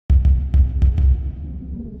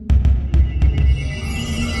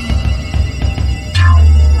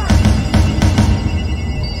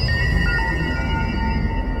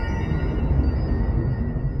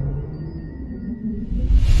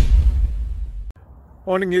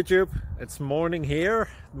Morning YouTube, it's morning here.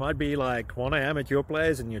 It might be like 1 a.m. at your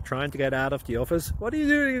place and you're trying to get out of the office. What are you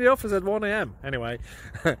doing in the office at 1 a.m? Anyway,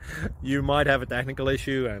 you might have a technical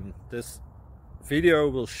issue and this video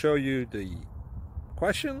will show you the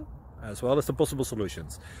question as well as the possible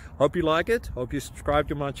solutions. Hope you like it, hope you subscribe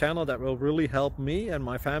to my channel. That will really help me and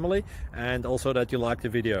my family, and also that you like the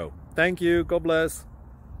video. Thank you, God bless.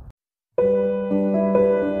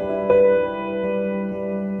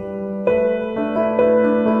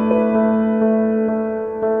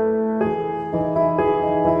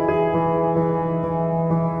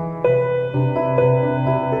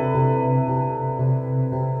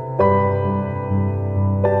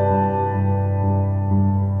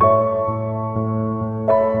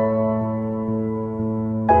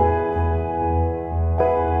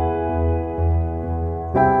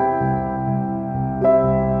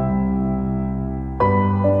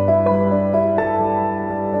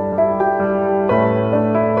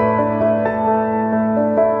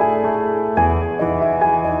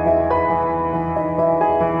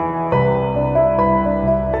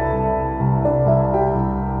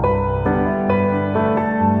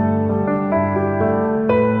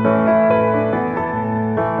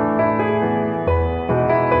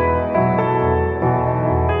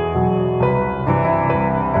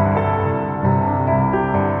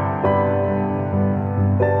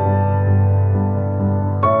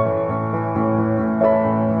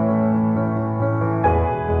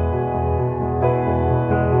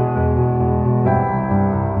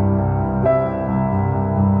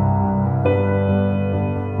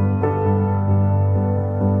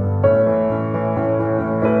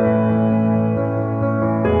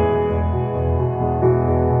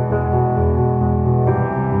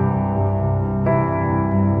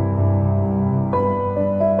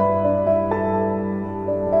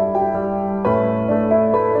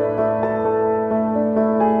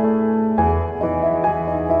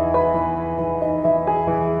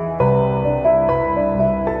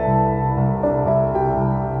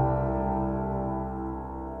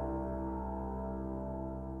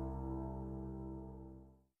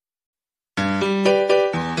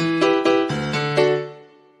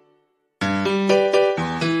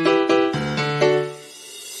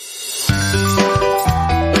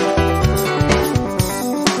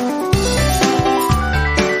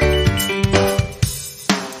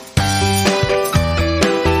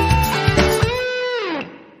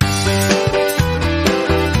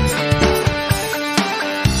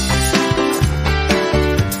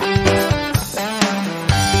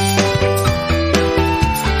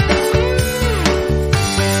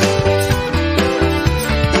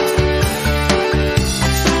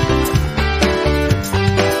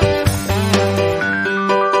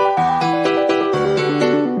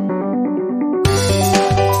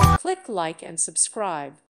 Click like and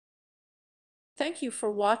subscribe. Thank you for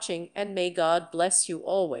watching, and may God bless you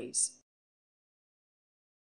always.